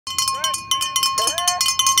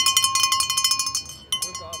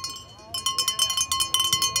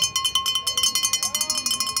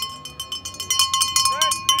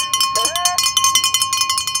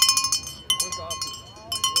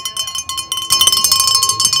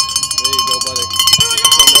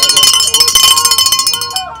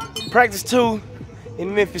Practice 2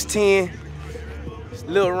 in Memphis 10. It's a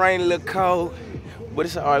little rainy, a little cold, but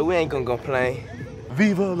it's all right. We ain't gonna complain.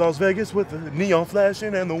 Viva Las Vegas with the neon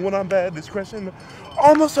flashing and the one I'm bad discretion.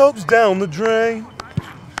 Almost hopes down the drain.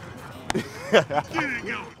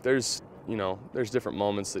 There's different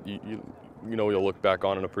moments that you'll look back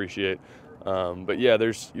on and appreciate. But yeah,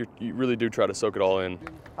 you really do try to soak it all in.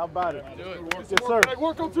 How about it? Do it. Yes, sir.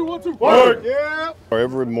 Work on 2, 1, 2. Work. Yeah.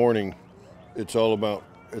 Every morning, it's about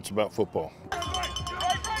football.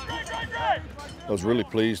 I was really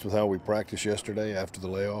pleased with how we practiced yesterday after the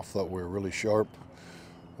layoff. Thought we were really sharp.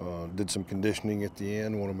 Did some conditioning at the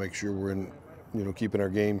end. Want to make sure we're in, keeping our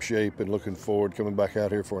game shape and looking forward, coming back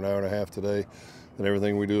out here for an hour and a half today, and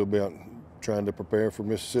everything we do about trying to prepare for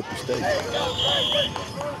Mississippi State.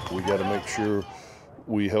 We got to make sure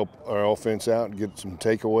we help our offense out and get some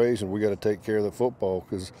takeaways, and we got to take care of the football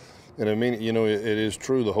because, and I mean, it is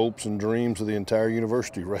true. The hopes and dreams of the entire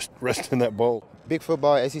university rest in that bowl. Big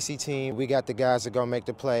football SEC team. We got the guys that go make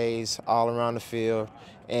the plays all around the field,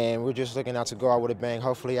 and we're just looking out to go out with a bang.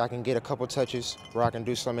 Hopefully, I can get a couple touches where I can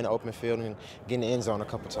do something in the open field and get in the end zone a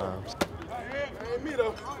couple times.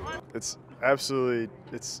 It's absolutely,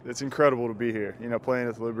 it's incredible to be here. Playing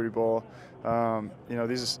at the Liberty Bowl.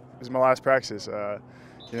 This is my last practice.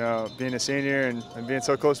 Being a senior and being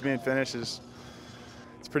so close to being finished it's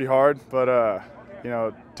pretty hard. But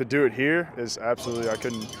to do it here is absolutely, I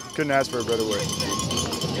couldn't ask for a better way.